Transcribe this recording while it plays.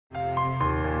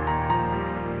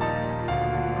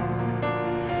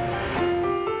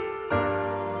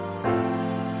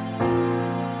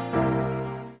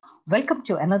Welcome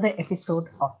to another episode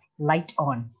of Light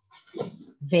On,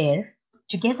 where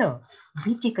together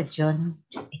we take a journey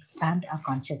to expand our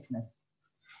consciousness.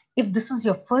 If this is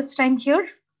your first time here,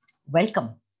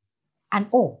 welcome. And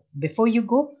oh, before you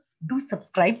go, do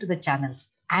subscribe to the channel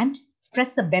and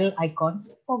press the bell icon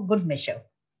for good measure.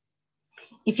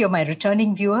 If you're my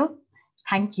returning viewer,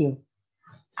 thank you.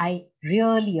 I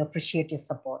really appreciate your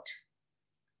support.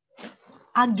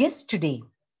 Our guest today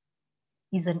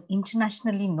is an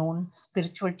internationally known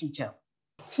spiritual teacher.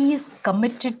 He is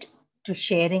committed to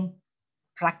sharing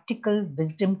practical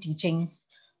wisdom teachings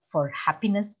for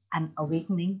happiness and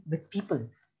awakening with people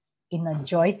in a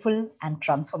joyful and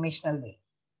transformational way.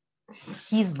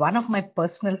 He is one of my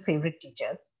personal favorite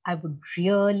teachers. I would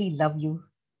really love you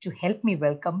to help me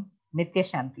welcome Nithya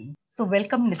Shanti. So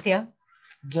welcome, Nithya.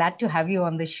 Glad to have you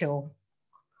on the show.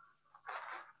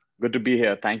 Good to be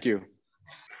here. Thank you.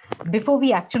 Before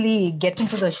we actually get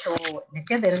into the show,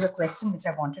 Nithya, there is a question which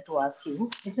I wanted to ask you,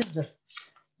 which is this.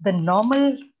 The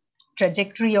normal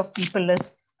trajectory of people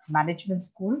is management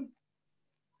school,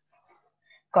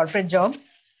 corporate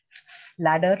jobs,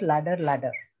 ladder.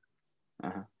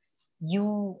 Uh-huh.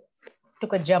 You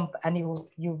took a jump and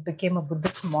you became a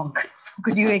Buddhist monk. So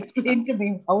could you explain to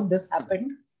me how this happened?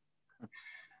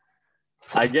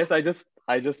 I guess I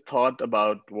just thought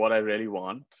about what I really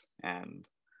want, and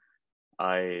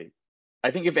I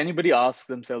think if anybody asks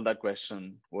themselves that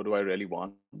question, what do I really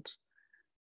want?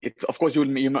 It's, of course, you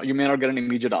may not get an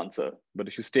immediate answer, but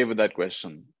if you stay with that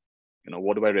question,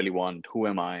 what do I really want? Who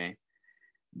am I?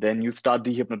 Then you start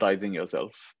dehypnotizing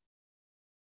yourself.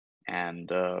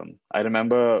 And I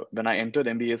remember when I entered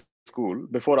MBA school,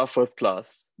 before our first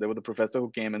class, there was a professor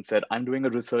who came and said, I'm doing a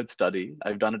research study.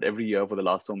 I've done it every year for the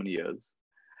last so many years.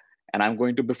 And I'm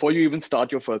going to, before you even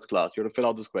start your first class, you have to fill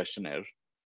out this questionnaire.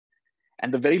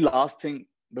 And the very last thing,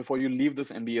 before you leave this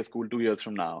MBA school 2 years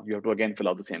from now, you have to again fill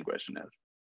out the same questionnaire.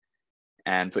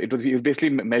 And so he was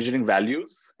basically measuring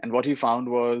values. And what he found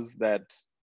was that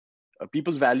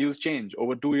people's values change.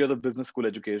 Over 2 years of business school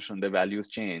education, their values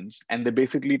change. And they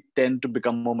basically tend to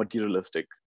become more materialistic.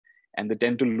 And they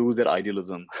tend to lose their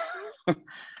idealism. But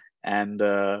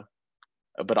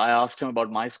I asked him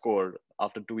about my score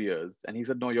after 2 years. And he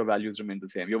said, no, your values remain the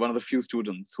same. You're one of the few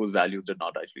students whose values did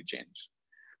not actually change.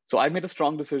 So I made a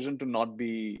strong decision to not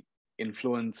be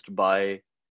influenced by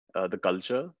the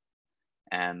culture,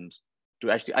 and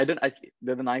to actually,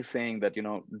 there's a nice saying that,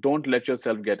 don't let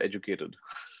yourself get educated.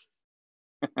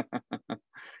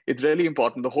 It's really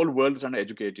important. The whole world is trying to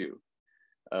educate you,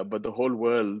 but the whole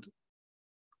world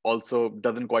also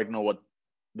doesn't quite know what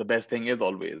the best thing is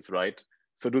always, right?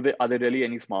 So are they really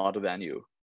any smarter than you?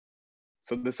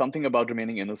 So there's something about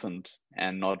remaining innocent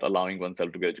and not allowing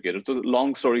oneself to get educated. So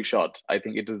long story short, I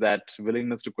think it is that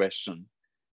willingness to question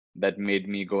that made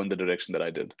me go in the direction that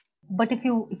I did. But if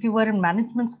you were in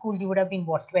management school, you would have been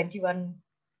what, 21,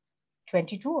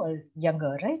 22 or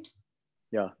younger, right?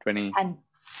 Yeah, 20. And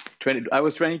 20. I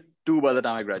was 22 by the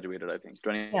time I graduated, I think.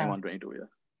 21, yeah. 22, yeah.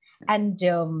 And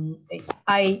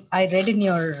I read in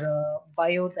your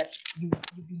bio that you've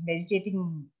been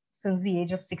meditating since the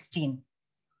age of 16.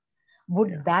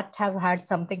 Would that have had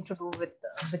something to do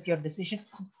with your decision?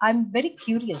 I'm very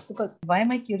curious, because why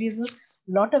am I curious is a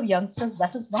lot of youngsters,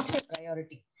 that is not their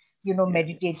priority.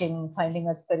 Meditating, finding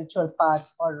a spiritual path,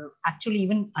 or actually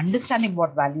even understanding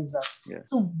what values are. Yeah.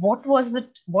 So what was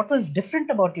different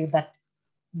about you that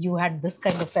you had this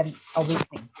kind of an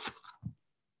awakening?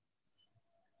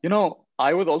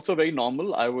 I was also very normal.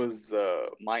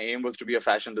 My aim was to be a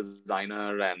fashion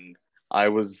designer, and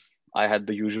I had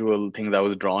the usual things I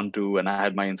was drawn to, and I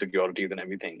had my insecurities and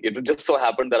everything. It just so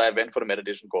happened that I went for a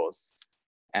meditation course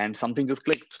and something just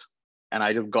clicked, and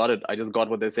I just got it. I just got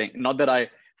what they're saying. Not that I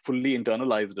fully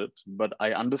internalized it, but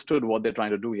I understood what they're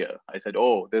trying to do here. I said,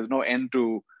 oh, there's no end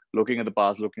to looking at the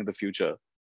past, looking at the future.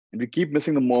 And we keep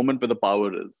missing the moment where the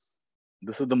power is.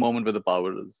 This is the moment where the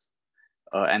power is.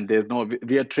 And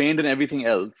we are trained in everything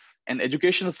else. And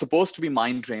education is supposed to be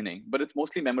mind training, but it's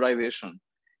mostly memorization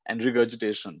and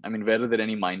regurgitation. I mean, where is there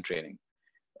any mind training?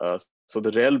 So the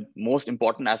real most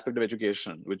important aspect of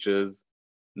education, which is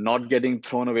not getting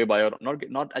thrown away by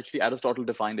not actually Aristotle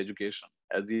defined education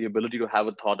as the ability to have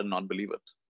a thought and not believe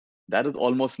it. That is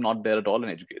almost not there at all in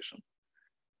education.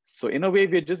 So in a way,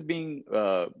 we're just being,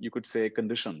 you could say,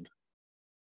 conditioned.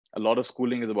 A lot of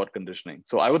schooling is about conditioning.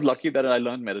 So I was lucky that I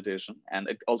learned meditation, and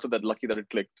lucky that it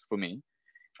clicked for me,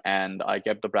 and I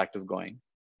kept the practice going.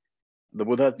 The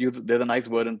Buddha there's a nice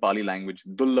word in Pali language,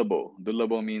 dullabo.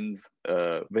 Dullabo means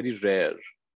very rare.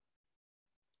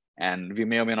 And we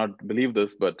may or may not believe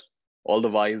this, but all the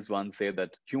wise ones say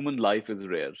that human life is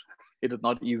rare. It is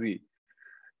not easy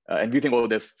And we think, oh,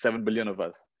 there's 7 billion of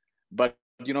us. But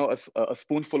a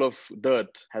spoonful of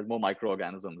dirt has more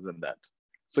microorganisms than that.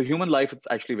 So human life is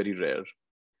actually very rare.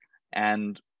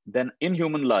 And then in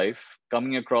human life,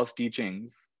 coming across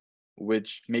teachings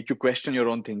which make you question your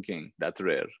own thinking, that's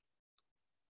rare.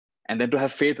 And then to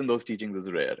have faith in those teachings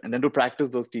is rare. And then to practice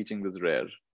those teachings is rare.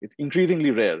 It's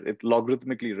increasingly rare. It's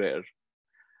logarithmically rare.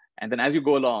 And then as you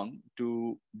go along,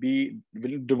 to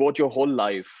devote your whole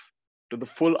life to the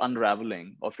full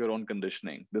unraveling of your own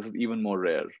conditioning, this is even more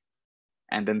rare.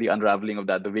 And then the unraveling of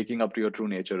that, the waking up to your true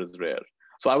nature is rare.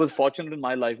 So I was fortunate in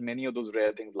my life, many of those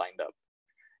rare things lined up.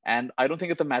 And I don't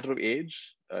think it's a matter of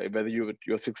age, whether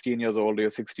you're 16 years old or you're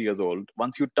 60 years old.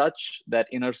 Once you touch that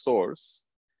inner source,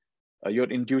 your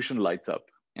intuition lights up.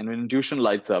 And when intuition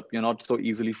lights up, you're not so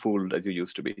easily fooled as you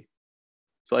used to be.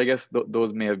 So I guess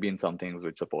those may have been some things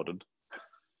which supported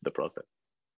the process.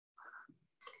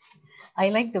 I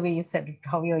like the way you said it,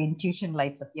 how your intuition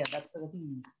lights up. Yeah, that's a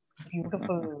very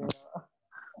beautiful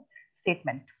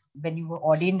statement. When you were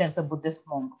ordained as a Buddhist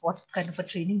monk, what kind of a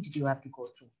training did you have to go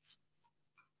through?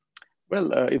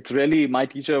 Well, it's really, my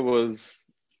teacher was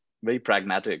very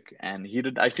pragmatic, and he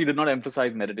did not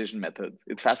emphasize meditation methods.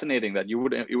 It's fascinating that you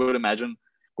would imagine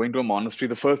going to a monastery,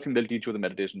 the first thing they'll teach you the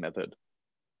meditation method.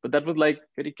 But that was like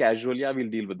very casual. Yeah, we'll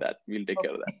deal with that. We'll take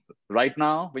care of that. Right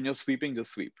now, when you're sweeping,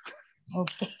 just sweep.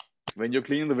 Okay. When you're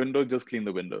cleaning the windows, just clean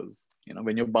the windows.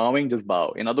 When you're bowing, just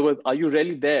bow. In other words, are you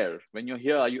really there? When you're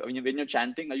here, when you're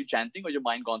chanting, are you chanting or your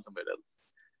mind gone somewhere else?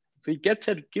 So he kept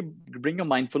said, bring your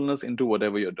mindfulness into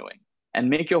whatever you're doing and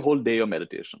make your whole day your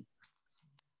meditation.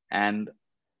 And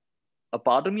a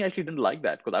part of me actually didn't like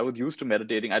that, because I was used to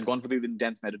meditating. I'd gone for these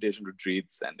intense meditation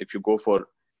retreats. And if you go for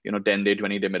 10-day,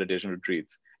 20-day meditation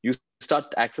retreats, you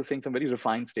start accessing some very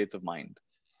refined states of mind.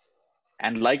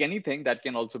 And like anything, that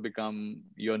can also become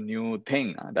your new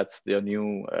thing. That's your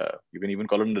new, you can even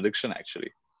call it an addiction,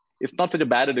 actually. It's not such a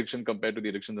bad addiction compared to the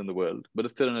addictions in the world, but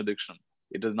it's still an addiction.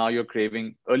 It is now you're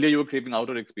craving, earlier you were craving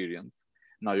outer experience.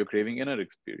 Now you're craving inner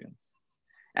experience.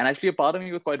 And actually a part of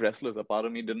me was quite restless. A part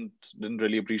of me didn't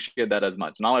really appreciate that as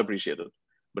much. Now I appreciate it.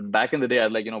 But back in the day, I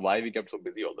was like, why we kept so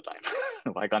busy all the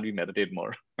time? Why can't we meditate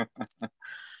more?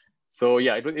 So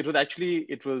yeah,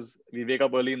 it was, we wake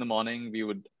up early in the morning, we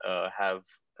would have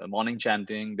morning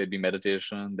chanting, there'd be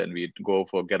meditation, then we'd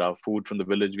get our food from the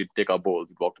village, we'd take our bowls,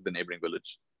 we'd walk to the neighboring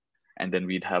village, and then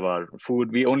we'd have our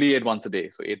food. We only ate once a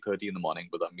day, so 8:30 in the morning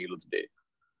was our meal of the day.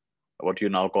 What you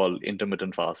now call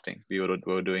intermittent fasting. We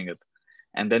were doing it.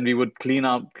 And then we would clean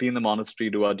the monastery,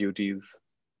 do our duties,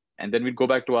 and then we'd go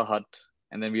back to our hut,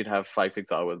 and then we'd have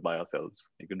 5-6 hours by ourselves.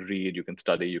 You can read, you can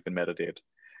study, you can meditate.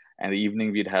 And the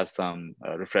evening we'd have some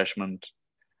refreshment,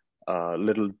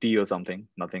 little tea or something,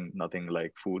 nothing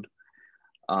like food.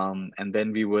 And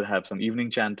then we would have some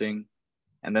evening chanting.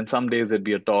 And then some days there'd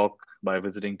be a talk by a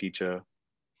visiting teacher.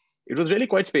 It was really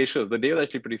quite spacious. The day was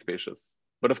actually pretty spacious.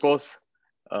 But of course,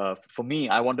 for me,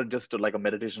 I wanted just like a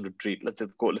meditation retreat. Let's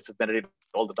just meditate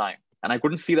all the time. And I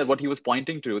couldn't see that what he was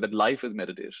pointing to, that life is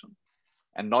meditation.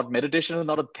 And meditation is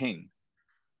not a thing.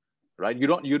 Right?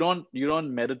 You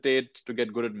don't meditate to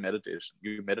get good at meditation.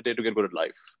 You meditate to get good at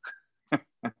life.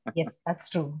 Yes, that's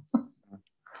true.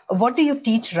 What do you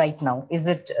teach right now? Is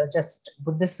it just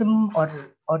Buddhism,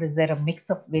 or is there a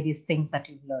mix of various things that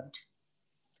you've learned?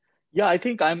 Yeah, I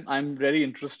think I'm very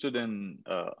interested in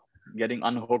getting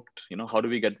unhooked. How do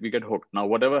we get hooked? Now,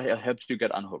 whatever helps you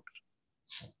get unhooked.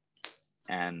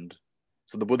 And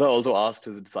so the Buddha also asked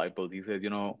his disciples, he says,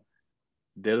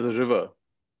 there is a river.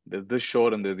 There's this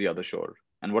shore and there's the other shore.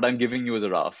 And what I'm giving you is a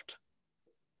raft.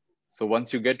 So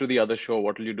once you get to the other shore,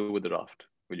 what will you do with the raft?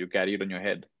 Will you carry it on your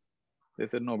head? They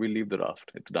said, no, we'll leave the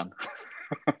raft. It's done.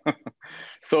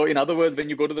 So in other words, when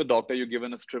you go to the doctor, you're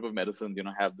given a strip of medicine,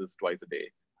 have this twice a day.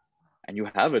 And you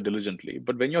have it diligently.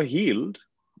 But when you're healed,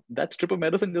 that strip of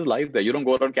medicine just lies there. You don't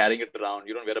go around carrying it around.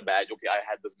 You don't wear a badge. Okay, I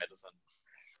had this medicine.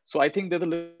 So I think there's a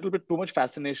little bit too much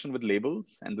fascination with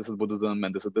labels. And this is Buddhism,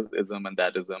 and this is this ism, and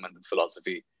that ism, and this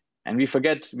philosophy. And we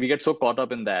get so caught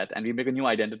up in that, and we make a new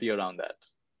identity around that.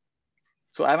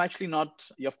 So I'm actually not,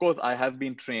 of course, I have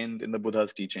been trained in the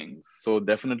Buddha's teachings. So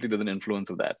definitely there's an influence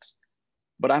of that.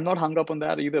 But I'm not hung up on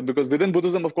that either, because within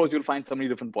Buddhism, of course, you'll find so many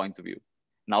different points of view.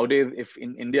 Nowadays, if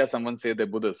in India, someone says they're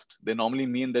Buddhist, they normally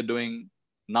mean they're doing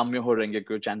Nam Myoho Renge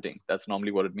Kyo chanting. That's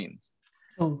normally what it means.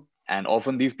 Oh. And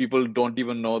often these people don't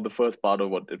even know the first part of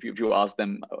what, if you ask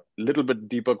them a little bit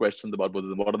deeper questions about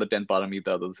Buddhism, what are the 10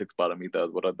 paramitas or the 6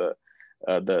 paramitas? What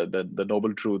are the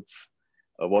noble truths?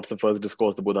 What's the first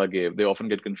discourse the Buddha gave? They often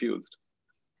get confused.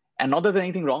 And not that there's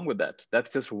anything wrong with that.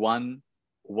 That's just one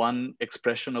one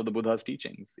expression of the Buddha's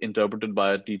teachings, interpreted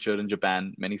by a teacher in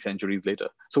Japan many centuries later.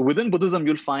 So within Buddhism,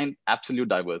 you'll find absolute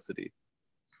diversity.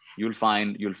 You'll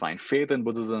find faith in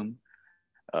Buddhism.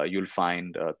 You'll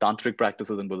find tantric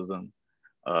practices in Buddhism.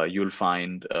 You'll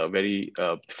find very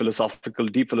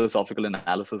deep philosophical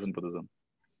analysis in Buddhism.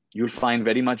 You'll find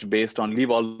very much based on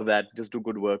leave all of that, just do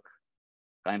good work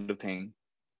kind of thing.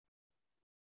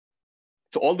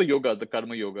 So all the yoga, the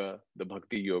karma yoga, the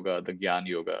bhakti yoga, the jnana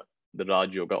yoga, the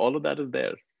raj yoga, all of that is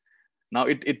there. Now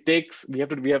it takes, we have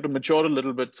to mature a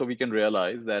little bit so we can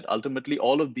realize that ultimately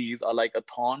all of these are like a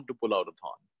thorn to pull out a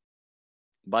thorn.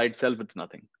 By itself, it's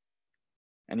nothing.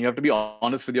 And you have to be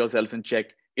honest with yourself and check,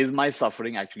 is my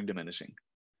suffering actually diminishing?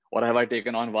 Or have I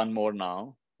taken on one more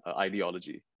now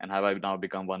ideology? And have I now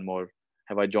become one more,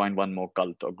 have I joined one more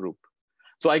cult or group?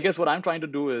 So I guess what I'm trying to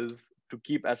do is to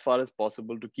keep, as far as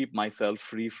possible, to keep myself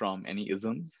free from any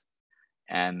isms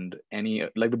and any,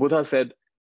 like the Buddha said,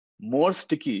 more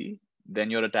sticky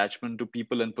than your attachment to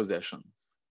people and possessions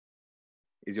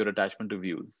is your attachment to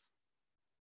views.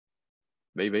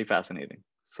 Very, very fascinating.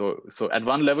 So at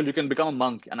one level, you can become a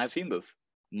monk. And I've seen this.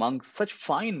 Monks, such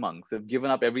fine monks, they've given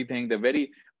up everything. They're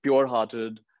very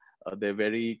pure-hearted. They're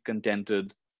very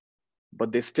contented,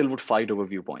 but they still would fight over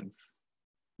viewpoints.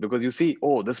 Because you see,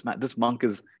 oh, this monk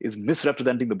is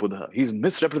misrepresenting the Buddha. He's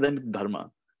misrepresenting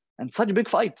Dharma. And such big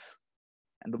fights.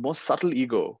 And the most subtle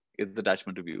ego is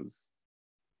attachment to views.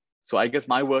 So I guess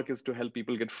my work is to help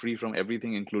people get free from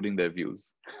everything, including their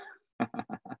views.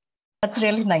 That's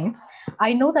really nice.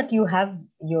 I know that you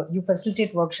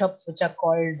facilitate workshops which are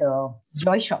called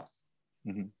joy shops.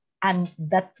 Mm-hmm. And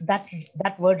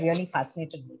that word really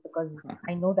fascinated me, because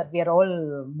I know that we are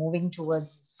all moving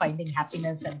towards finding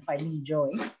happiness and finding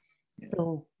joy. Yeah.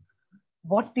 So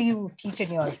what do you teach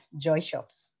in your joy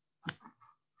shops?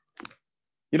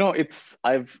 You know,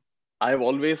 I've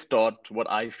always taught what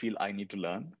I feel I need to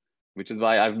learn, which is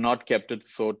why I've not kept it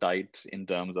so tight in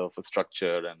terms of a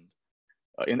structure.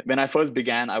 And when I first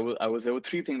began, there were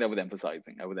three things I was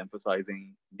emphasizing. I was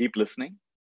emphasizing deep listening,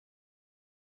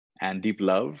 and deep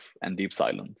love, and deep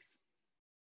silence.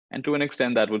 And to an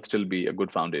extent, that would still be a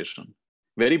good foundation.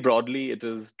 Very broadly, it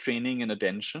is training in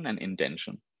attention and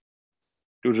intention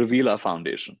to reveal our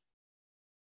foundation.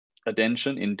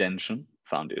 Attention, intention,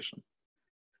 foundation.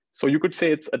 So you could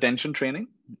say it's attention training.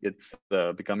 It's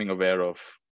becoming aware of,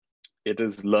 it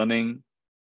is learning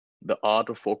the art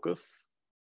of focus,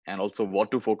 and also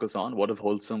what to focus on, what is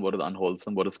wholesome, what is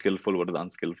unwholesome, what is skillful, what is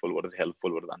unskillful, what is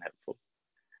helpful, what is unhelpful.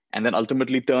 And then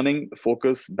ultimately turning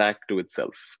focus back to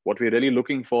itself. What we're really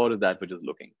looking for is that which is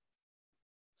looking.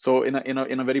 So in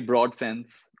a very broad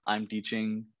sense, I'm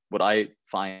teaching what I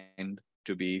find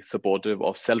to be supportive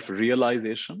of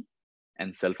self-realization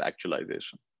and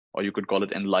self-actualization, or you could call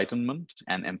it enlightenment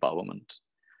and empowerment.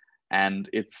 And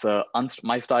it's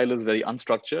my style is very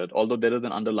unstructured, although there is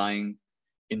an underlying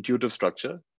intuitive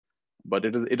structure, but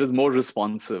it is more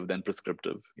responsive than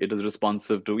prescriptive. It is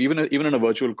responsive to, even in a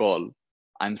virtual call,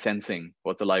 I'm sensing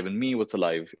what's alive in me, what's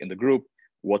alive in the group,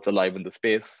 what's alive in the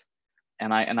space.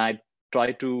 And I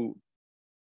try to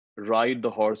ride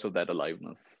the horse of that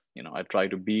aliveness. You know, I try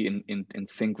to be in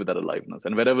sync with that aliveness,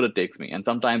 and wherever it takes me. And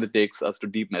sometimes it takes us to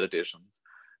deep meditations.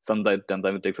 Sometimes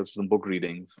it takes us to some book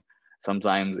readings.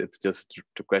 Sometimes it's just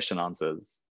to question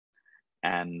answers.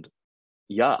 And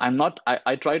yeah,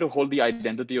 I try to hold the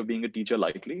identity of being a teacher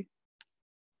lightly.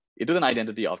 It is an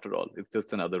identity after all. It's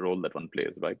just another role that one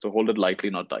plays, right? So hold it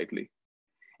lightly, not tightly.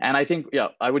 And I think, yeah,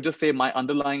 I would just say my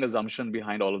underlying assumption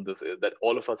behind all of this is that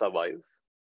all of us are wise.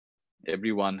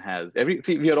 Everyone has,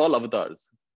 see, we are all avatars.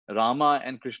 Rama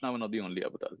and Krishna were not the only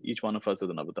avatars. Each one of us is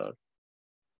an avatar.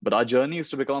 But our journey is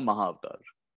to become a Mahavatar.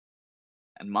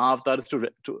 And Mahavatar is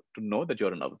to know that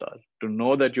you're an avatar, to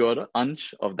know that you're an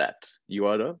ansh of that. You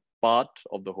are a part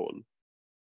of the whole.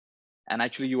 And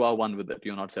actually you are one with it.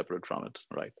 You're not separate from it,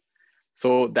 right?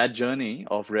 So that journey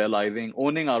of realizing,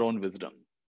 owning our own wisdom.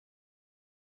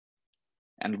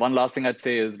 And one last thing I'd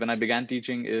say is, when I began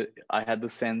teaching, I had the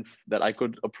sense that I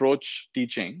could approach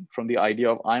teaching from the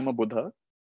idea of I'm a Buddha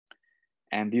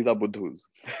and these are Buddhus.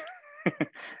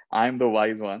 I'm the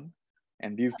wise one.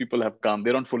 And these people have come,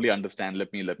 they don't fully understand.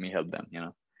 Let me help them, you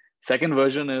know. Second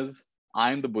version is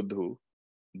I'm the Buddhu,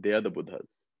 they are the Buddhas.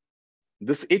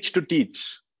 This itch to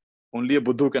teach, only a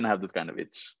Buddhu can have this kind of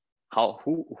itch.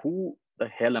 Who the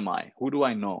hell am I? Who do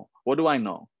I know? What do I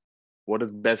know? What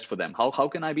is best for them? How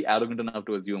can I be arrogant enough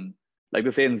to assume, like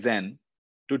they say in Zen,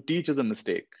 to teach is a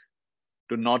mistake.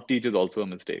 To not teach is also a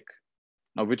mistake.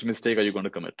 Now, which mistake are you going to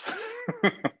commit?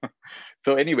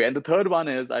 So anyway, and the third one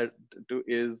is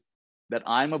that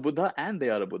I'm a Buddha and they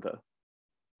are a Buddha.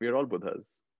 We are all Buddhas.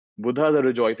 Buddhas are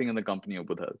rejoicing in the company of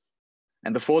Buddhas.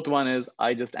 And the fourth one is,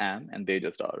 I just am and they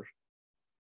just are.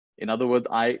 In other words,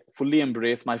 I fully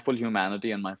embrace my full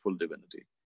humanity and my full divinity.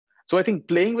 So I think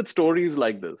playing with stories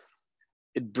like this,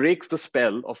 it breaks the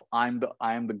spell of I am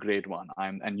the great one.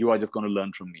 And you are just going to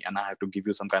learn from me, and I have to give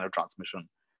you some kind of transmission.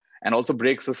 And also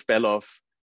breaks the spell of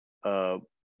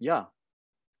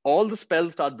all the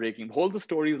spells start breaking. Hold the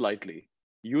stories lightly.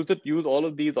 Use all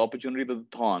of these opportunities as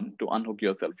a thorn to unhook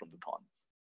yourself from the thorns.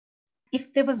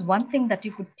 If there was one thing that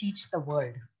you could teach the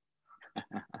world,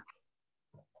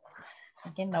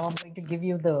 again, now I'm going to give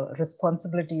you the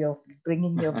responsibility of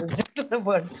bringing your wisdom to the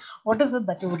world. What is it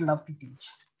that you would love to teach?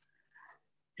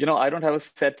 I don't have a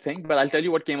set thing, but I'll tell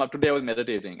you what came up today. I was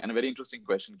meditating, and a very interesting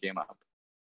question came up.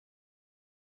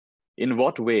 In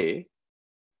what way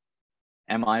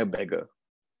am I a beggar?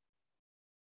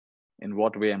 In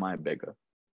what way am I a beggar?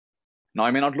 Now,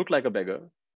 I may not look like a beggar,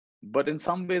 but in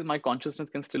some ways, my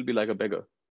consciousness can still be like a beggar.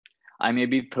 I may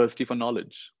be thirsty for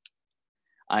knowledge.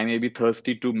 I may be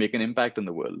thirsty to make an impact in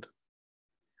the world.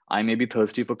 I may be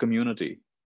thirsty for community.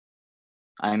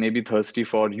 I may be thirsty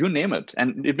for, you name it.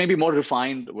 And it may be more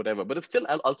refined, whatever, but it's still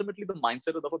ultimately the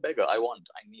mindset of a beggar. I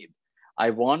need. I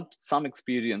want some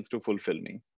experience to fulfill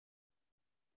me.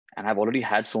 And I've already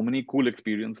had so many cool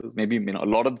experiences. Maybe, a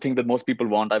lot of the things that most people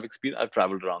want, I've experienced. I've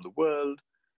traveled around the world.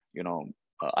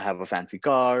 I have a fancy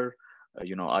car.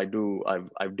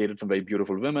 I've dated some very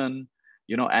beautiful women,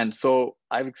 and so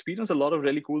I've experienced a lot of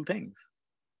really cool things.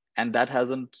 And that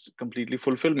hasn't completely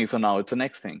fulfilled me. So now it's the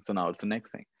next thing. So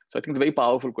I think it's a very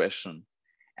powerful question.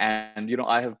 And,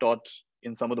 I have taught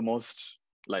in some of the most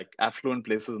affluent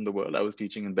places in the world. I was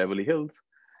teaching in Beverly Hills.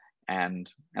 And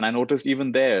I noticed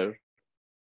even there,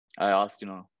 I asked,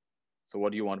 so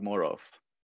what do you want more of?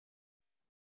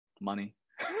 Money.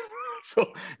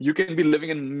 So you can be living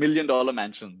in $1 million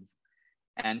mansions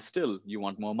and still you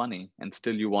want more money, and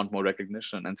still you want more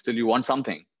recognition, and still you want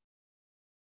something.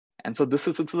 And so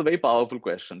it's a very powerful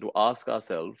question to ask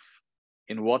ourselves,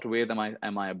 in what way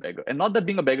am I a beggar? And not that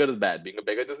being a beggar is bad. Being a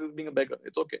beggar just is being a beggar.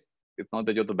 It's okay. It's not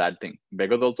that you're the bad thing.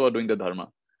 Beggars also are doing the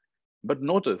dharma. But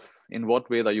notice, in what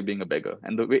ways are you being a beggar?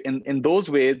 And in those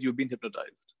ways, you've been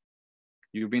hypnotized.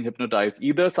 You've been hypnotized,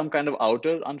 either some kind of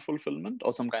outer unfulfillment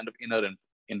or some kind of inner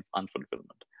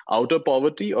unfulfillment, outer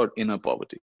poverty or inner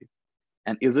poverty.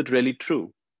 And is it really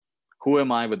true? Who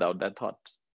am I without that thought?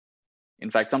 In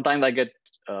fact, sometimes I get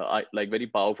very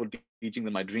powerful teachings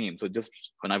in my dream. So just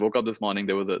when I woke up this morning,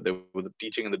 there was a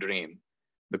teaching in the dream.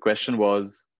 The question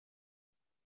was,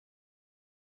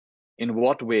 in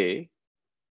what way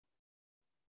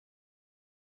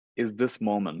is this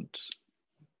moment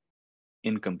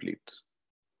incomplete?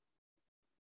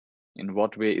 In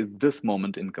what way is this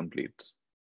moment incomplete?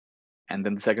 And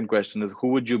then the second question is, who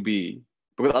would you be?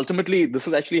 Because ultimately, this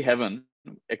is actually heaven,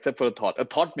 except for a thought. A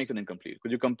thought makes it incomplete.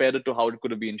 Could you compare it to how it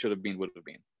could have been, should have been, would have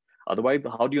been? Otherwise,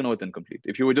 how do you know it's incomplete?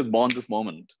 If you were just born this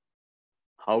moment,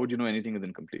 how would you know anything is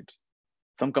incomplete?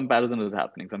 Some comparison is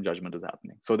happening, some judgment is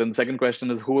happening. So then the second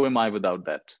question is, who am I without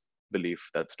that belief,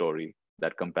 that story,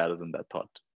 that comparison, that thought?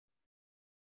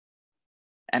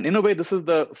 And in a way, this is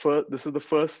the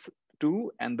first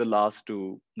two and the last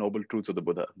two noble truths of the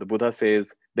Buddha. The Buddha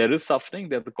says, there is suffering,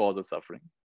 there's the cause of suffering.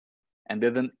 And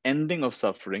there's an ending of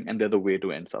suffering, and there's a way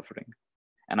to end suffering.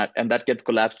 And that gets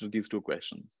collapsed with these two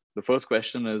questions. The first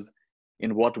question is,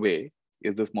 in what way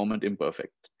is this moment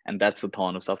imperfect? And that's the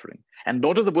thorn of suffering. And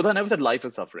notice the Buddha never said life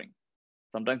is suffering.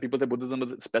 Sometimes people say Buddhism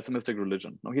is a pessimistic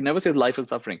religion. No, he never says life is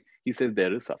suffering. He says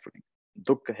there is suffering.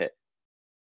 Dukkha hai,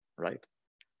 right?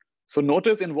 So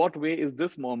notice, in what way is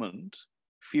this moment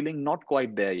feeling not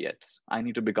quite there yet? I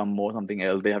need to become more something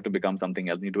else. They have to become something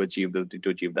else. Need to achieve this, need to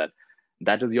achieve that.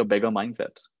 That is your beggar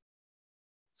mindset.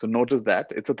 So notice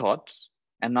that it's a thought.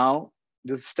 And now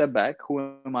just step back. Who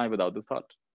am I without this thought?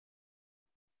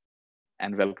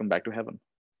 And welcome back to heaven.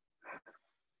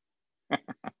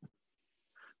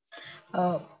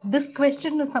 This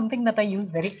question is something that I use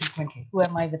very frequently. Who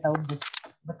am I without this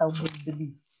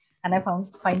belief? And I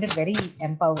find it very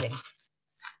empowering.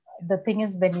 The thing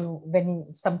is, when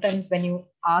you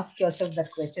ask yourself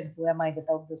that question, who am I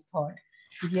without this thought,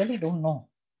 you really don't know.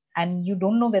 And you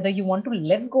don't know whether you want to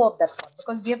let go of that thought,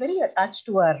 because we are very attached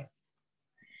to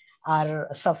our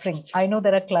suffering. I know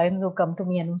there are clients who come to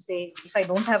me and who say, if I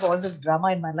don't have all this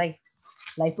drama in my life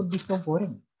would be so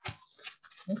boring.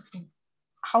 So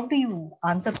how do you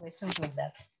answer questions like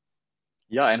that?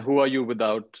 Yeah, and who are you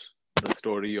without the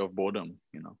story of boredom?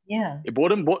 Yeah.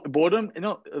 Boredom. Boredom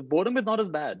is not as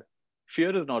bad.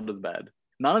 Fear is not as bad.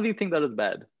 None of these things are as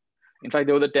bad. In fact,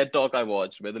 there was a TED talk I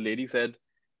watched where the lady said,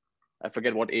 I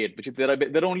forget what 8, but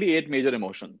there are only 8 major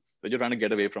emotions that you're trying to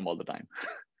get away from all the time.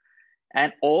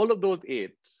 And all of those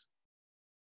 8,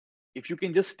 if you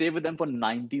can just stay with them for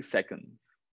 90 seconds,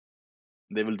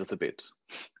 they will dissipate.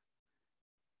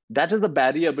 That is the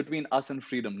barrier between us and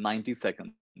freedom, 90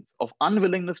 seconds of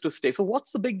unwillingness to stay. So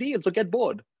what's the big deal? So get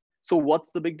bored. So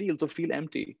what's the big deal? So feel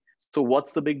empty. So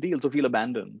what's the big deal? So feel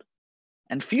abandoned.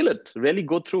 And feel it, really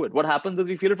go through it. What happens is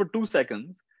we feel it for 2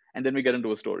 seconds and then we get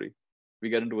into a story. We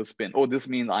get into a spin. Oh, this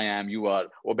means I am, you are,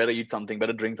 or better eat something,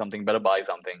 better drink something, better buy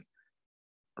something,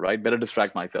 right? Better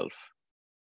distract myself.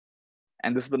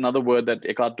 And this is another word that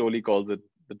Eckhart Tolle calls it.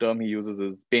 The term he uses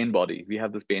is pain body. We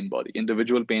have this pain body,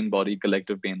 individual pain body,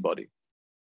 collective pain body.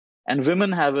 And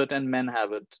women have it and men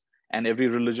have it. And every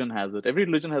religion has it. Every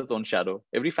religion has its own shadow.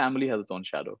 Every family has its own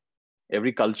shadow.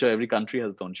 Every culture, every country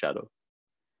has its own shadow.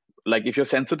 Like if you're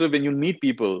sensitive when you meet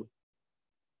people,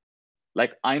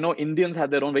 like I know Indians have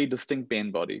their own very distinct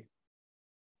pain body.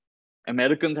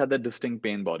 Americans have their distinct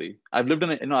pain body. I've lived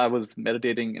in, I was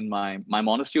meditating in my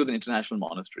monastery was an international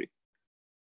monastery.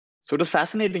 So it was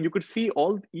fascinating. You could see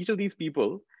each of these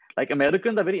people, like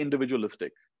Americans are very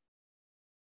individualistic.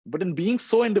 But in being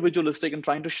so individualistic and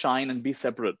trying to shine and be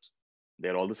separate,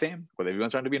 they're all the same because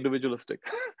everyone's trying to be individualistic.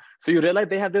 So you realize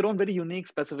they have their own very unique,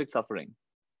 specific suffering.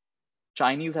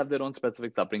 Chinese have their own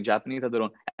specific suffering. Japanese have their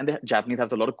own, and the Japanese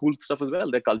have a lot of cool stuff as well.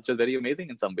 Their culture is very amazing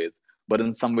in some ways, but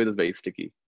in some ways it's very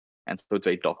sticky. And so it's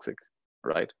very toxic,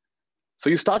 right? So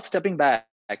you start stepping back.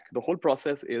 The whole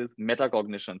process is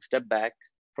metacognition. Step back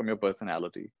from your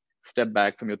personality. Step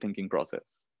back from your thinking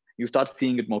process. You start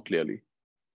seeing it more clearly.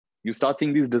 You start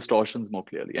seeing these distortions more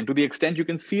clearly. And to the extent you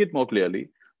can see it more clearly,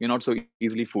 you're not so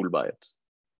easily fooled by it.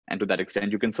 And to that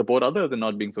extent, you can support others in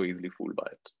not being so easily fooled by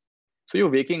it. So you're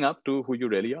waking up to who you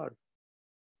really are.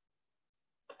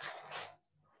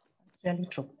 Really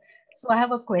true. So I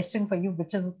have a question for you,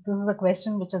 this is a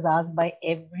question which is asked by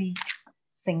every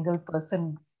single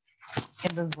person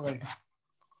in this world.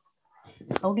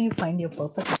 How do you find your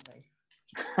purpose in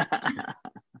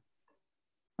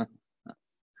life?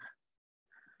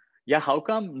 Yeah, how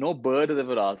come no bird has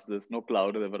ever asked this? No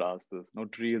cloud has ever asked this. No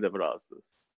tree has ever asked this.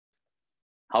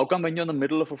 How come when you're in the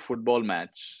middle of a football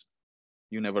match,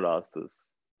 you never ask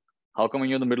this? How come when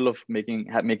you're in the middle of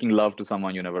making love to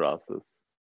someone, you never ask this?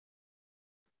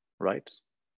 Right?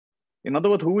 In other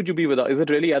words, who would you be without? Is it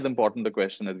really as important a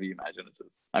question as we imagine it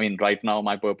is? I mean, right now,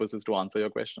 my purpose is to answer your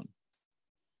question.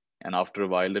 And after a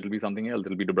while, it'll be something else.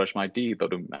 It'll be to brush my teeth or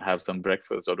to have some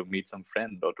breakfast or to meet some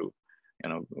friend or to,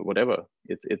 whatever.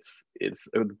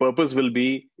 The purpose will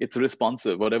be, it's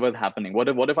responsive, whatever's happening. What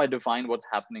if I define what's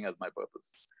happening as my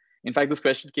purpose? In fact, this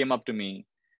question came up to me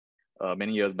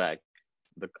many years back,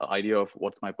 the idea of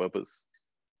what's my purpose.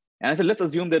 And I said, let's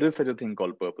assume there is such a thing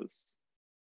called purpose.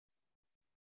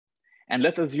 And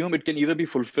let's assume it can either be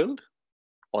fulfilled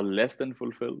or less than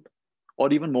fulfilled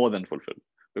or even more than fulfilled,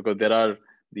 because there are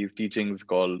these teachings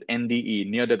called NDE,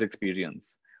 near-death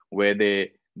experience, where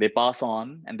they pass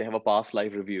on and they have a past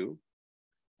life review.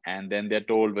 And then they're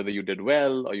told whether you did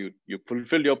well or you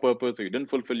fulfilled your purpose or you didn't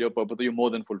fulfill your purpose or you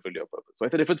more than fulfilled your purpose. So I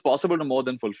said, if it's possible to more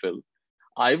than fulfill,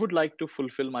 I would like to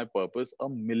fulfill my purpose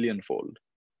 1,000,000-fold.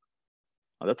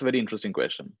 Now, that's a very interesting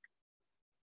question.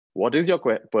 What is your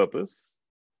purpose?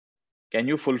 Can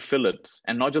you fulfill it?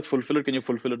 And not just fulfill it, can you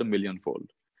fulfill it 1,000,000-fold?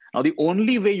 Now, the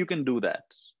only way you can do that,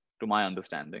 to my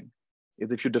understanding,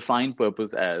 is if you define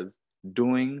purpose as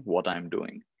doing what I'm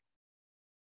doing.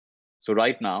 So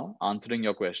right now, answering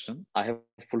your question, I have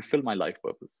fulfilled my life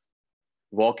purpose.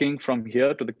 Walking from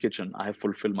here to the kitchen, I have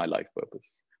fulfilled my life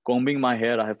purpose. Combing my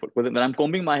hair, when I'm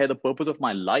combing my hair, the purpose of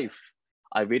my life,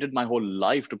 I waited my whole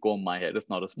life to comb my hair. It's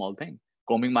not a small thing.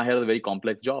 Combing my hair is a very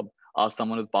complex job. Ask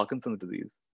someone with Parkinson's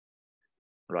disease,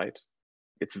 right?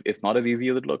 It's not as easy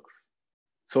as it looks.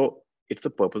 So it's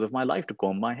the purpose of my life to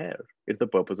comb my hair. It's the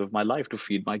purpose of my life to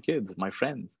feed my kids, my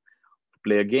friends,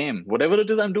 play a game, whatever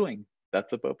it is I'm doing, that's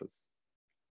the purpose.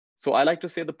 So I like to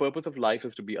say the purpose of life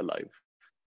is to be alive.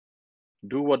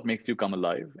 Do what makes you come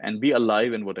alive and be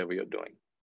alive in whatever you're doing.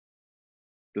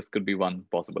 This could be one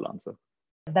possible answer.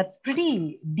 That's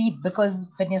pretty deep, because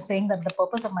when you're saying that the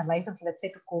purpose of my life is, let's say,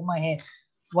 to comb my hair,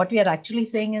 what we are actually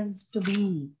saying is to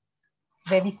be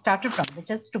where we started from, which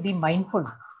is to be mindful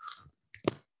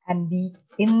and be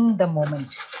in the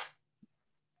moment.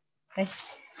 Right?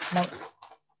 Now,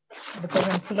 because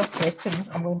I'm full of questions,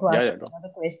 I'm going to ask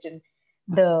another question.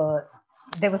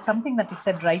 There was something that you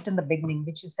said right in the beginning,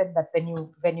 which you said that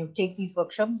when you take these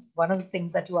workshops, one of the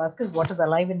things that you ask is what is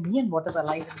alive in me and what is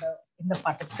alive in the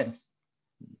participants.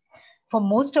 For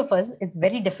most of us, it's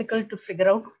very difficult to figure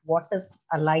out what is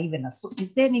alive in us. So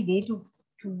is there any way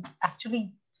to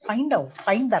actually find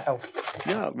that out?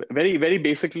 Yeah, very, very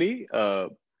basically,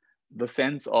 the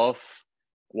sense of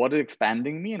what is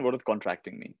expanding me and what is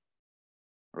contracting me,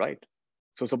 right?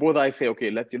 So suppose I say,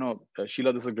 okay, let's,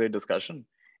 Sheila, this is a great discussion.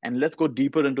 And let's go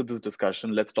deeper into this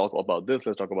discussion. Let's talk about this.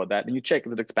 Let's talk about that. And you check,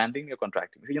 is it expanding or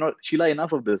contracting? Sheila,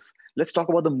 enough of this. Let's talk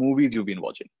about the movies you've been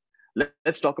watching.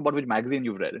 Let's talk about which magazine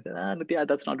you've read. Nithya,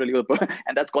 that's not really,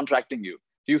 and that's contracting you.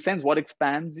 So you sense what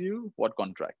expands you, what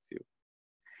contracts you,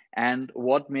 and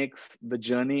what makes the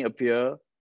journey appear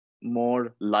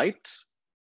more light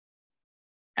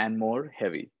and more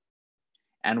heavy,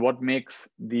 and what makes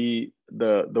the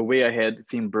way ahead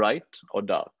seem bright or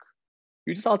dark.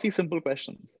 You just ask these simple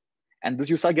questions, and this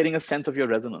you start getting a sense of your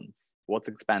resonance. What's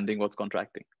expanding? What's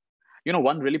contracting?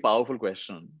 One really powerful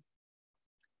question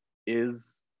is,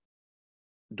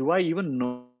 do I even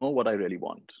know what I really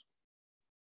want?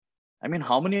 I mean,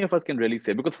 how many of us can really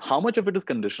say? Because how much of it is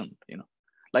conditioned?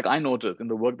 Like I notice in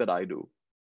the work that I do,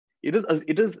 it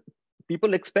is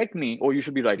people expect me, oh, you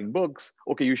should be writing books.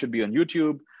 Okay, you should be on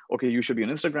YouTube. Okay, you should be on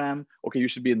Instagram. Okay, you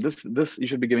should be in this. You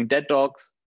should be giving TED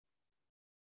Talks.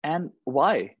 And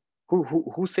why?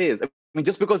 Who says? I mean,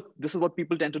 just because this is what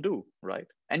people tend to do, right?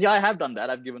 And yeah, I have done that.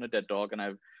 I've given a TED Talk and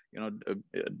I've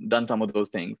done some of those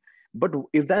things. But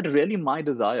is that really my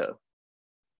desire?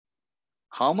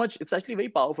 How much? It's actually a very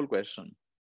powerful question.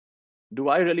 Do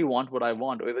I really want what I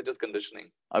want, or is it just conditioning?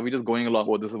 Are we just going along?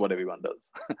 Oh, this is what everyone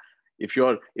does. If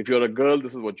you're a girl,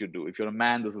 this is what you do. If you're a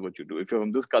man, this is what you do. If you're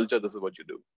from this culture, this is what you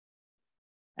do.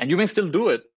 And you may still do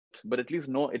it, but at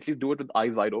least do it with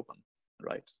eyes wide open,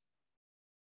 right?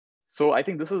 So I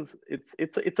think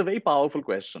it's a very powerful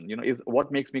question. Is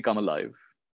what makes me come alive,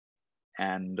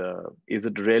 and is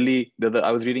it really?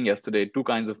 I was reading yesterday 2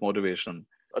 kinds of motivation: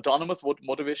 autonomous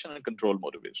motivation and controlled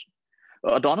motivation.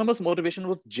 Autonomous motivation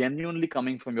was genuinely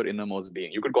coming from your innermost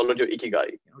being. You could call it your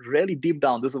ikigai. Really deep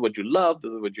down, this is what you love.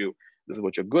 This is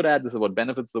what you're good at. This is what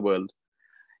benefits the world.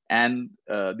 And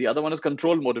the other one is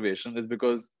controlled motivation, is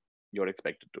because you're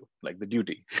expected to, like the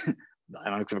duty.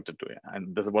 I'm expected to,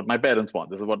 and this is what my parents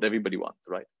want. This is what everybody wants,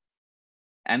 right?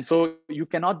 And so you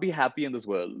cannot be happy in this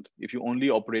world if you only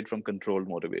operate from controlled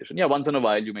motivation. Yeah, once in a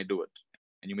while you may do it,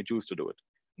 and you may choose to do it,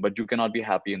 but you cannot be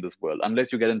happy in this world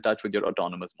unless you get in touch with your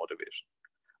autonomous motivation.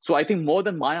 So I think more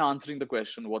than my answering the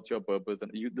question, what's your purpose?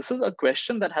 And this is a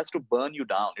question that has to burn you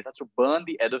down. It has to burn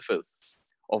the edifice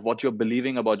of what you're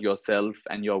believing about yourself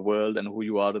and your world and who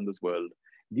you are in this world.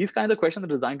 These kinds of questions are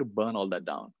designed to burn all that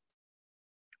down.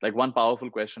 Like one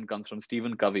powerful question comes from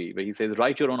Stephen Covey, where he says,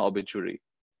 write your own obituary.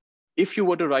 If you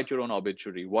were to write your own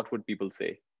obituary, what would people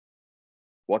say?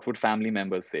 What would family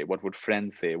members say? What would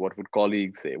friends say? What would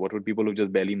colleagues say? What would people who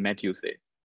just barely met you say?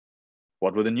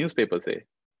 What would the newspaper say?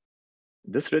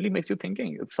 This really makes you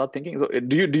start thinking. So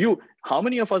do you, how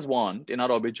many of us want in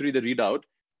our obituary, they read out,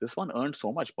 this one earned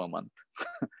so much per month.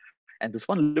 And this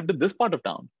one lived in this part of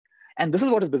town. And this is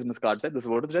what his business card said. This is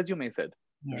what his resume said.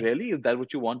 Yes. Really? Is that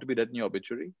what you want to be read in your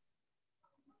obituary?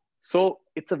 So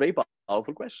it's a very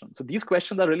powerful question. So these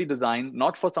questions are really designed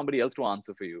not for somebody else to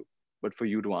answer for you, but for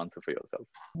you to answer for yourself.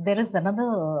 There is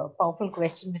another powerful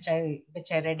question which I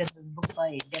read in this book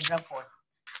by Deborah Ford.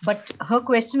 But her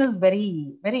question is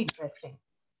very, very interesting.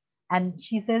 And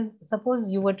she says,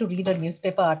 suppose you were to read a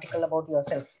newspaper article about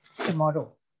yourself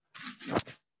tomorrow,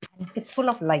 and it's full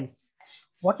of lies.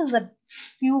 What is that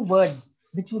few words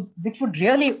which would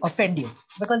really offend you?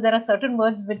 Because there are certain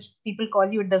words which people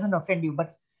call you, it doesn't offend you,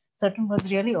 but certain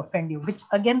words really offend you, which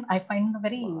again, I find a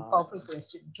very powerful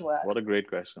question to ask. What a great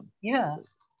question. Yeah,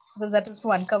 because that is to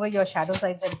uncover your shadow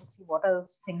sides and to see what are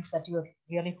things that you're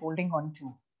really holding on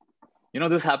to.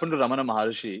 This happened to Ramana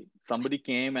Maharshi. Somebody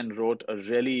came and wrote a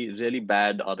really, really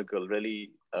bad article,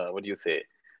 really,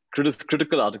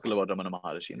 critical article about Ramana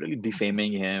Maharshi, and really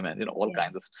defaming him and, all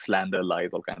kinds of slander, lies,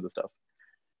 all kinds of stuff.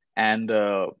 And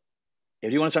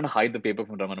everyone was trying to hide the paper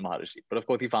from Ramana Maharshi. But of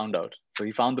course, he found out. So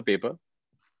he found the paper.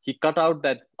 He cut out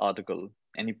that article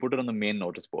and he put it on the main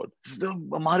notice board.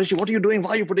 Maharshi, what are you doing? Why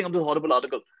are you putting up this horrible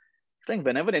article? It's like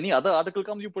whenever any other article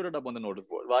comes, you put it up on the notice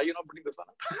board. Why are you not putting this one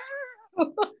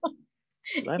up?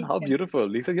 And how beautiful.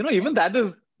 He said, even that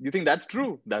is, you think that's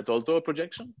true? That's also a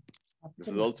projection. Absolutely. This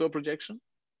is also a projection.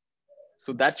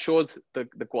 So that shows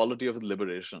the quality of the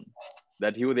liberation,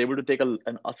 that he was able to take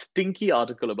a stinky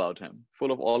article about him,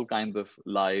 full of all kinds of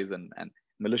lies and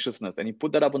maliciousness. And he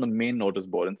put that up on the main notice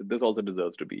board and said, this also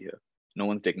deserves to be here. No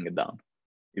one's taking it down.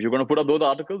 If you're going to put up those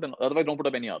articles, then otherwise don't put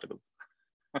up any articles.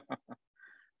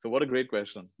 So what a great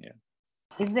question. Yeah.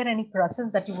 Is there any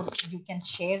process that you can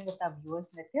share with our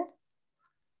viewers, Nithya?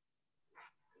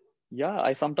 Yeah,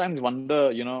 I sometimes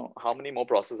wonder, how many more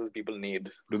processes people need.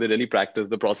 Do they really practice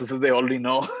the processes they already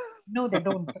know? No, they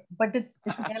don't. But it's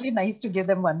really nice to give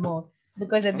them one more,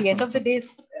 because at the end of the day,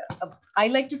 I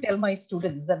like to tell my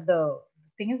students that the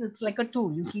thing is, it's like a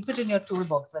tool. You keep it in your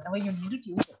toolbox. Whenever you need it,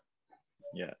 use it.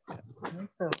 Yeah.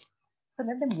 So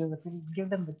let them use it. We'll give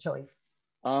them the choice.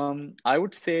 I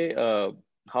would say,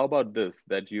 how about this?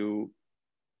 That you,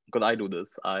 because I do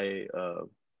this, I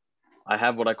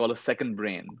have what I call a second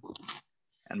brain.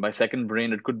 And by second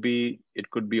brain, it could be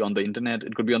on the internet,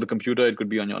 it could be on the computer, it could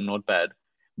be on your notepad.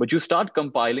 But you start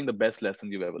compiling the best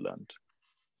lessons you've ever learned.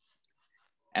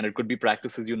 And it could be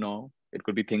practices you know, it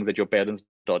could be things that your parents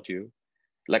taught you.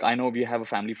 Like I know we have a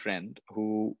family friend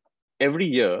who every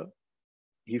year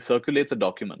he circulates a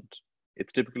document.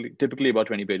 It's typically about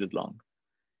 20 pages long.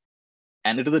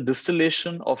 And it is a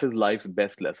distillation of his life's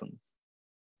best lessons.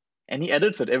 And he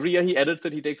edits it. Every year he edits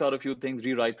it, he takes out a few things,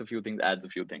 rewrites a few things, adds a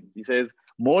few things. He says,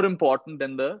 more important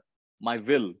than my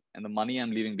will and the money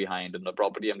I'm leaving behind and the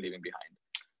property I'm leaving behind,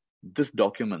 this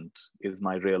document is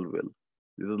my real will.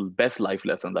 These are the best life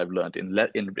lessons I've learned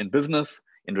in business,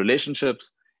 in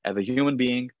relationships, as a human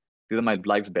being. These are my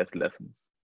life's best lessons.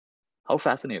 How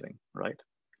fascinating, right?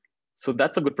 So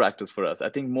that's a good practice for us. I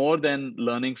think more than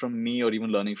learning from me or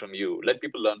even learning from you, let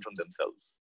people learn from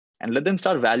themselves and let them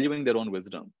start valuing their own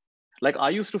wisdom. Like I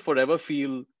used to forever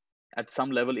feel at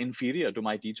some level inferior to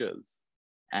my teachers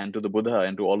and to the Buddha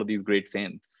and to all of these great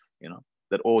saints,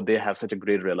 that, oh, they have such a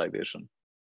great realization.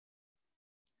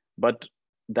 But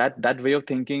that way of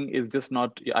thinking is just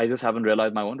not, I just haven't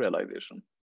realized my own realization.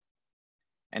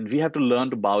 And we have to learn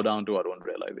to bow down to our own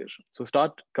realization. So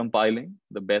start compiling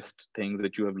the best things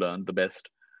that you have learned, the best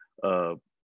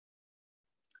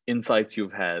insights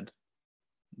you've had,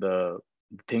 the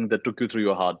things that took you through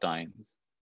your hard times,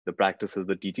 the practices,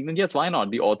 the teaching. And yes, why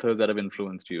not? The authors that have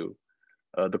influenced you.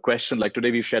 The question, like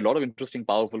today we've shared a lot of interesting,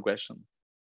 powerful questions.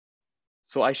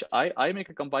 So I make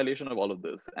a compilation of all of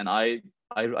this, and I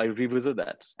revisit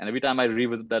that. And every time I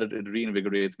revisit that, it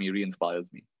reinvigorates me, re-inspires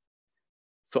me.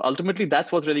 So ultimately,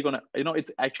 that's what's really gonna,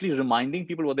 it's actually reminding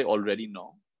people what they already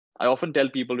know. I often tell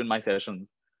people in my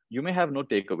sessions, you may have no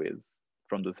takeaways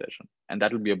from the session, and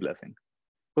that will be a blessing.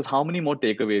 Because how many more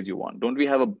takeaways you want? Don't we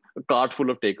have a cart full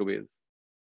of takeaways?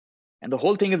 And the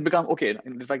whole thing has become, okay,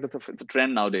 in fact, it's a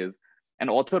trend nowadays. An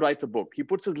author writes a book. He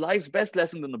puts his life's best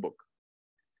lessons in the book.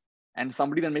 And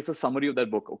somebody then makes a summary of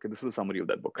that book. Okay, this is a summary of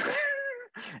that book.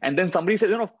 And then somebody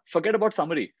says, forget about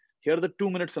summary. Here are the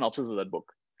 2-minute synopsis of that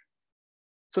book.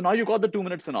 So now you got the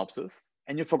 2-minute synopsis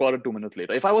and you forgot it 2 minutes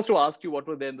later. If I was to ask you what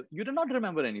were there, you did not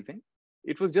remember anything.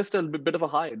 It was just a bit of a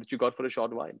high that you got for a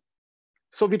short while.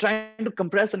 So we're trying to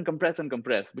compress and compress and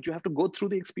compress, but you have to go through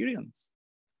the experience.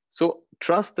 So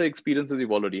trust the experiences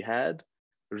you've already had,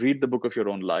 read the book of your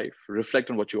own life, reflect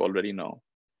on what you already know.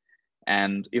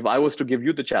 And if I was to give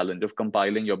you the challenge of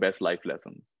compiling your best life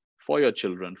lessons for your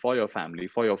children, for your family,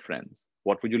 for your friends,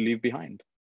 what would you leave behind?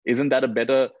 Isn't that a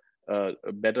better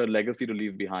legacy to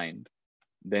leave behind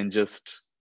than just,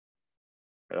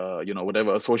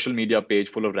 whatever, a social media page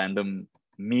full of random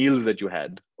meals that you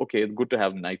had? Okay, it's good to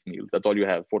have nice meals. That's all you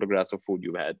have. Photographs of food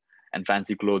you've had and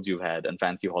fancy clothes you've had and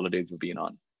fancy holidays you've been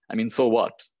on. I mean, so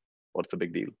what? What's the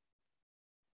big deal?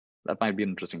 That might be an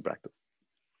interesting practice.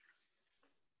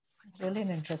 It's really an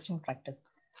interesting practice,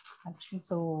 actually.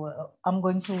 So I'm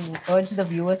going to urge the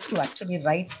viewers to actually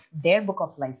write their book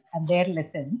of life and their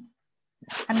lessons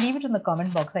and leave it in the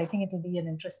comment box. I think it will be an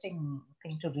interesting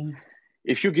thing to read.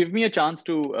 If you give me a chance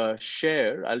to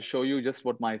share, I'll show you just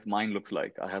what my mind looks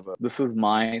like. This is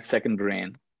my second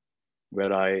brain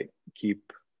where I keep.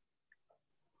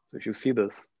 So if you see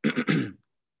this.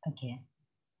 Okay.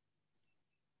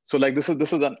 So like this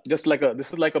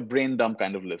is like a brain dump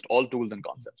kind of list, all tools and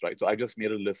concepts, right? So I just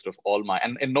made a list of all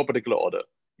and in no particular order,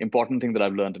 important thing that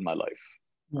I've learned in my life,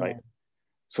 right?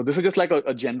 So this is just like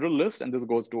a general list, and this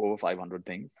goes to over 500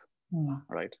 things,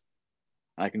 right?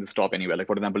 And I can just stop anywhere. Like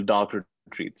for example, dark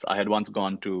retreats. I had gone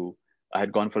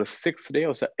for a 6th day,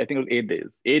 or I think it was 8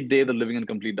 days. 8 days of living in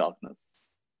complete darkness,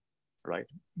 right?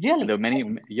 Really? And there were many,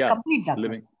 complete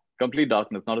darkness. Complete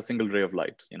darkness, not a single ray of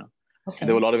light, Okay. And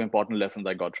there were a lot of important lessons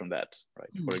I got from that, right?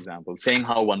 For example, saying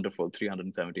how wonderful,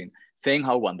 317, saying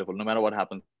how wonderful, no matter what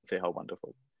happens, say how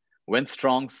wonderful. When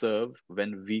strong serve,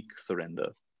 when weak surrender.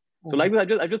 So like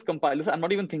this, I just compile this. I'm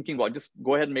not even thinking about, just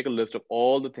go ahead and make a list of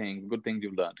all the good things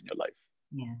you've learned in your life.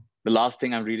 Yeah. The last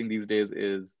thing I'm reading these days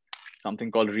is something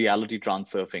called Reality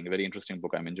Transurfing, a very interesting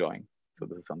book I'm enjoying. So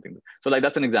this is something. So like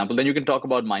that's an example. Then you can talk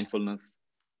about mindfulness,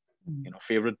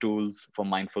 favorite tools for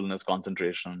mindfulness,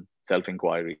 concentration,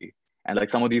 self-inquiry. And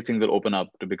like some of these things will open up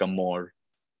to become more,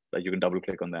 like you can double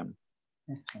click on them.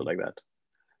 So like that.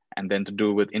 And then to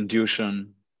do with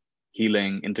intuition,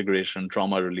 healing, integration,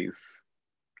 trauma release.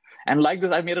 And like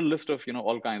this, I've made a list of,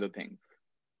 all kinds of things.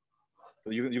 So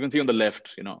you can see on the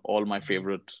left, all my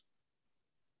favorite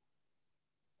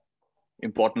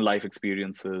important life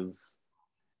experiences,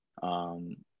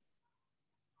 um,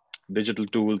 digital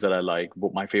tools that I like,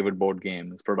 my favorite board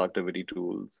games, productivity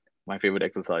tools, my favorite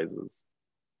exercises,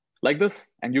 like this.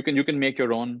 And you can make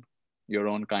your own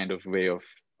kind of way of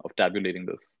tabulating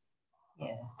this.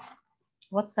 Yeah.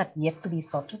 What's that? Yet to be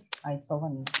sorted. I saw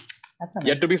one. That's a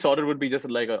Yet nice. to be sorted would be just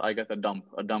like I guess a dump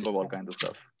of all kinds of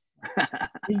stuff.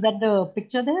 Is that the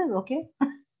picture there? Okay.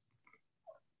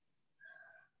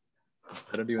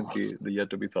 I don't even see the yet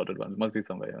to be sorted one. It must be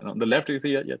somewhere. On the left, you see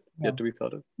yet Yeah. to be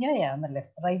sorted. Yeah, on the left,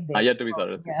 right there. Yet to be Oh,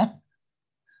 sorted. yeah.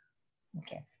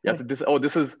 Okay. Yeah. Good. So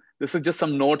this is just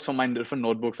some notes from my different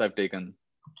notebooks I've taken, and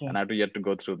Okay. I have to yet to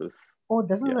go through this. Oh,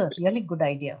 this is Yeah. a really good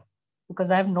idea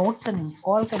because I have notes in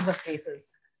all kinds of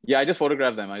places. Yeah. I just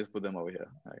photograph them. I just put them over here,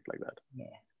 like that.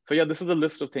 Yeah. So yeah, this is a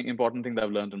list of important things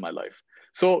I've learned in my life.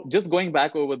 So just going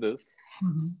back over this,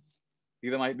 Mm-hmm.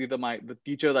 these are the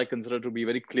teachers I consider to be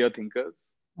very clear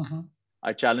thinkers. Mm-hmm.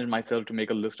 I challenge myself to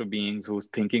make a list of beings whose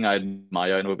thinking I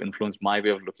admire and who have influenced my way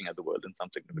of looking at the world in some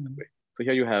significant way. So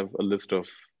here you have a list of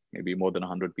maybe more than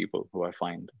 100 people who I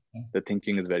find their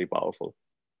thinking is very powerful.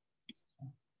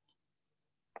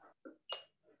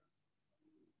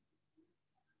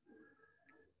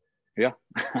 Yeah.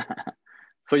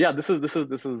 So yeah, this is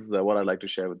what I like to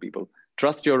share with people.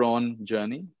 Trust your own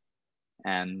journey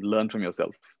and learn from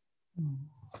yourself.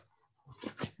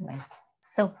 Nice.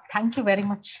 So thank you very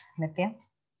much, Nithya.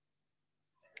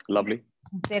 Lovely.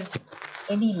 Is there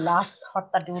any last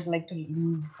thought that you would like to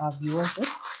leave our viewers with?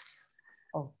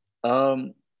 Oh.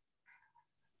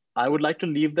 I would like to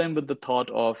leave them with the thought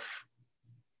of,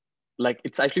 like,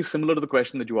 it's actually similar to the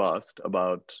question that you asked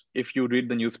about if you read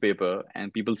the newspaper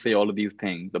and people say all of these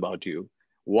things about you,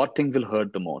 what thing will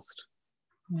hurt the most?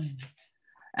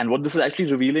 And what this is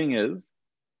actually revealing is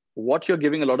what you're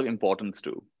giving a lot of importance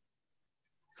to.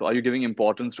 So are you giving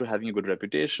importance to having a good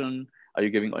reputation? Are you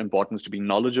giving importance to being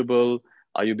knowledgeable?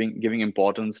 Are you giving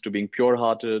importance to being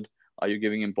pure-hearted? Are you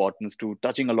giving importance to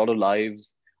touching a lot of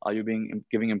lives? Are you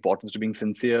giving importance to being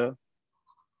sincere?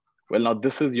 Well, now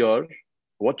this is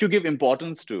what you give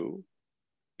importance to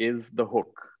is the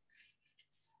hook,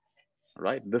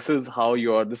 right? This is how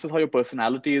your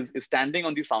personality is standing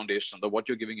on these foundations of what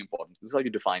you're giving importance. This is how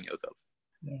you define yourself.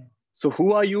 Yeah. So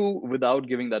who are you without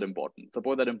giving that importance?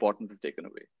 Suppose that importance is taken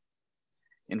away.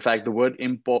 In fact, the word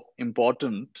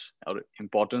important or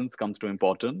importance comes to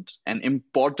important, and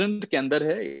important ke andar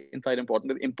hai, inside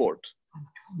important is import.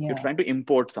 Yeah. You're trying to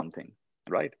import something,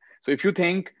 right? So if you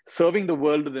think serving the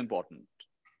world is important,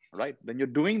 right, then you're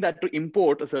doing that to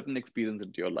import a certain experience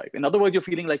into your life. In other words, you're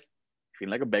feeling like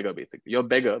a beggar, basically. You're a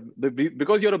beggar.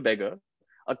 Because you're a beggar,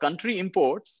 a country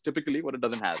imports typically what it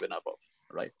doesn't have enough of,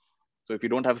 right? So if you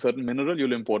don't have a certain mineral,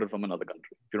 you'll import it from another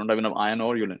country. If you don't have enough iron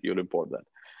ore, you'll import that.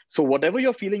 So whatever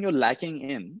you're feeling you're lacking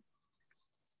in,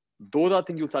 those are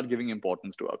things you start giving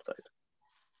importance to outside.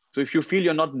 So if you feel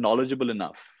you're not knowledgeable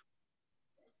enough,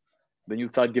 then you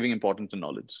start giving importance to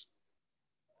knowledge,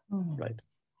 right?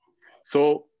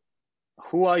 So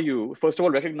who are you? First of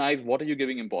all, recognize what are you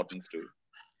giving importance to.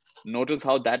 Notice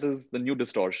how that is the new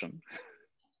distortion.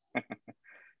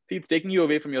 See, it's taking you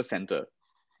away from your center.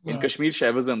 In Kashmir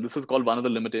Shaivism, this is called one of the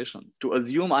limitations. To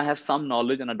assume I have some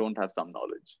knowledge and I don't have some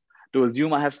knowledge. To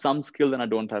assume I have some skill and I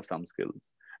don't have some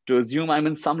skills. To assume I'm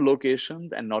in some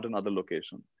locations and not in other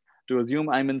locations. To assume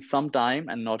I'm in some time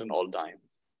and not in all times.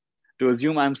 To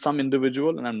assume I'm some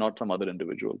individual and I'm not some other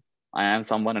individual. I am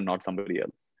someone and not somebody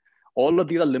else. All of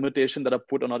these are limitations that are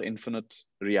put on our infinite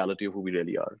reality of who we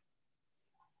really are.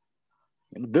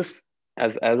 This,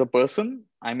 as a person,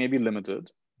 I may be limited,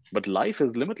 but life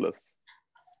is limitless.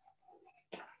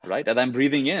 Right? As I'm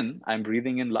breathing in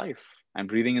life. I'm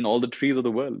breathing in all the trees of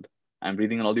the world. I'm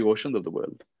breathing in all the oceans of the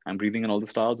world. I'm breathing in all the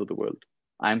stars of the world.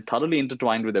 I'm thoroughly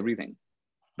intertwined with everything.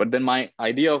 But then my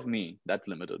idea of me, that's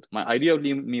limited. My idea of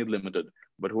me is limited,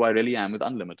 but who I really am is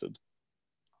unlimited.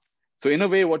 So in a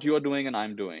way, what you are doing and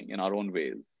I'm doing in our own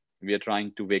ways, we are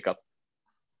trying to wake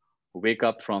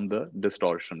up from the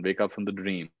distortion, wake up from the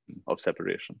dream of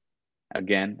separation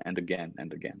again and again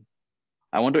and again.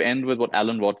 I want to end with what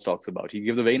Alan Watts talks about. He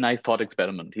gives a very nice thought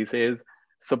experiment. He says,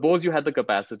 suppose you had the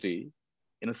capacity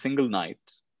in a single night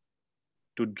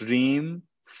to dream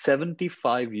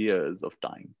 75 years of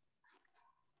time.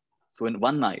 So in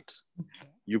one night,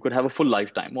 you could have a full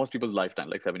lifetime, most people's lifetime,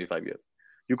 like 75 years.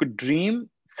 You could dream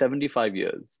 75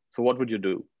 years. So what would you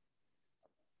do?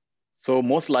 So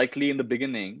most likely in the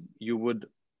beginning, you would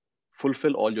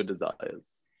fulfill all your desires.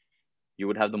 You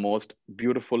would have the most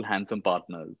beautiful, handsome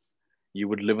partners. You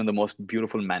would live in the most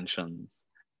beautiful mansions.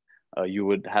 You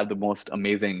would have the most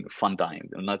amazing fun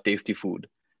times and not tasty food.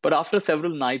 But after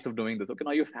several nights of doing this, okay,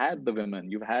 now you've had the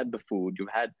women, you've had the food,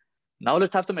 now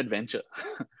let's have some adventure.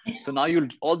 So now you'll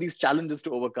all these challenges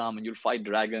to overcome, and you'll fight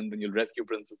dragons, and you'll rescue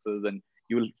princesses, and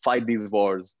you'll fight these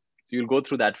wars. So you'll go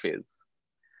through that phase.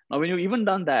 Now, when you've even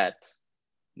done that,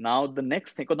 now the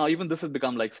next thing, because now even this has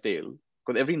become like stale,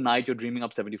 because every night you're dreaming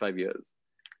up 75 years.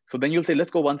 So then you'll say, let's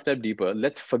go one step deeper.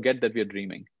 Let's forget that we are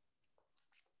dreaming.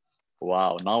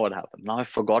 Wow, now what happened? Now I've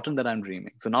forgotten that I'm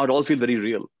dreaming. So now it all feels very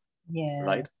real. Yeah.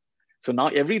 Right. So now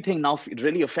everything now it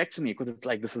really affects me, because it's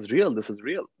like, this is real,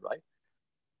 right?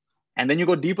 And then you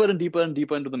go deeper and deeper and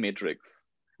deeper into the matrix,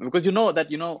 because you know that,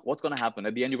 what's going to happen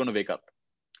at the end. You're going to wake up.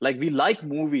 Like, we like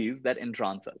movies that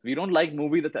entrance us. We don't like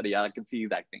movies that, yeah, I can see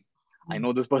he's acting. I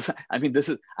know this person. I mean,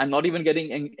 I'm not even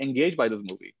getting engaged by this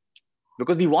movie,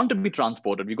 because we want to be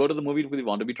transported. We go to the movie because we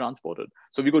want to be transported.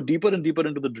 So we go deeper and deeper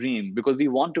into the dream because we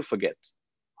want to forget.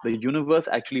 The universe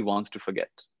actually wants to forget.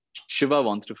 Shiva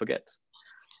wants to forget.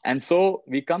 And so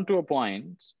we come to a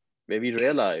point where we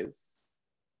realize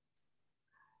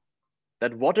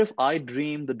that what if I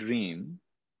dream the dream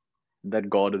that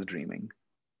God is dreaming?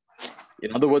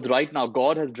 In other words, right now,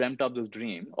 God has dreamt up this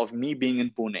dream of me being in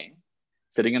Pune,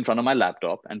 sitting in front of my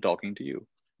laptop and talking to you.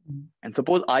 And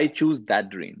suppose I choose that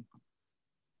dream.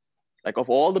 Like, of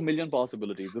all the million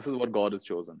possibilities, this is what God has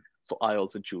chosen. So I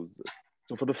also choose this.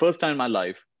 So for the first time in my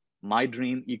life, my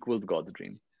dream equals God's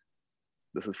dream.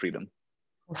 This is freedom.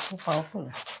 It's so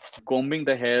powerful. Combing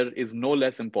the hair is no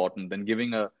less important than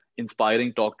giving an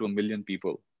inspiring talk to 1 million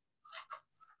people.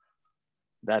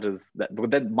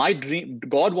 Because my dream,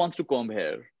 God wants to comb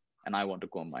hair, and I want to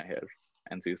comb my hair.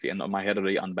 And so you see, and my hair is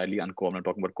very badly uncombed. I'm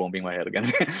talking about combing my hair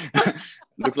again.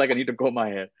 Looks like I need to comb my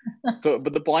hair.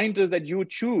 But the point is that you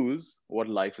choose what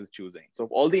life is choosing. So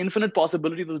of all the infinite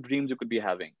possibilities of dreams you could be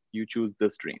having, you choose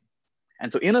this dream.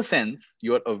 And so in a sense,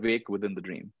 you're awake within the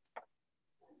dream.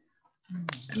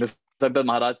 And Nisargadatta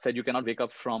Maharaj said, you cannot wake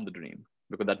up from the dream,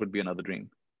 because that would be another dream.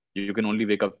 You can only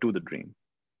wake up to the dream.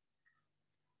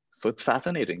 So it's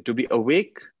fascinating to be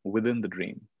awake within the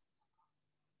dream.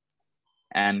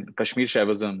 And Kashmir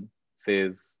Shaivism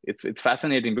says, it's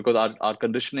fascinating because our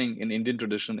conditioning in Indian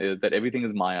tradition is that everything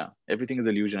is Maya, everything is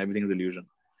illusion, everything is illusion.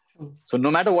 So no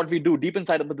matter what we do, deep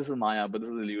inside, but this is Maya, but this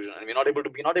is illusion. And we're not able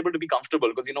to be comfortable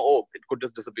because, it could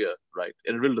just disappear, right?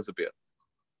 It will disappear.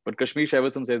 But Kashmir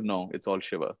Shaivism says, no, it's all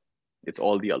Shiva. It's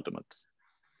all the ultimate.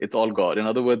 It's all God. In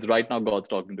other words, right now, God's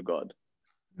talking to God.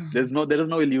 There is no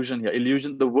illusion here.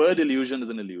 Illusion, the word illusion is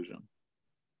an illusion.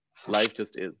 Life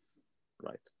just is,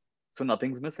 right? So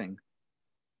nothing's missing.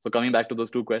 So coming back to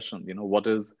those two questions, what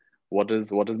is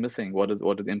missing? What is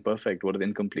imperfect? What is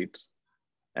incomplete?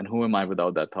 And who am I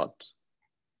without that thought?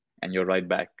 And you're right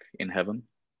back in heaven.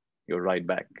 You're right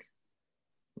back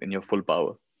in your full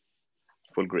power,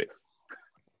 full grace.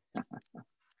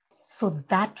 So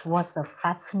that was a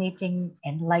fascinating,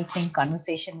 enlightening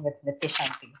conversation with Nithya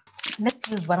Shanti. Let's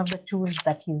use one of the tools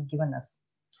that he's given us,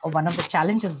 or one of the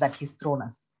challenges that he's thrown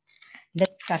us.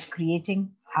 Let's start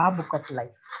creating our book of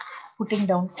life, putting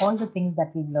down all the things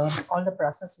that we've learned, all the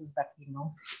processes that we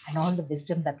know, and all the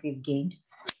wisdom that we've gained,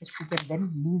 which we can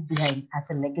then leave behind as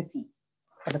a legacy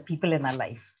for the people in our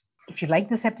life. If you like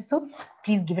this episode,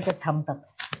 please give it a thumbs up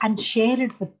and share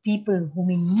it with people who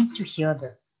may need to hear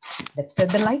this. Let's spread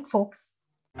the light, folks.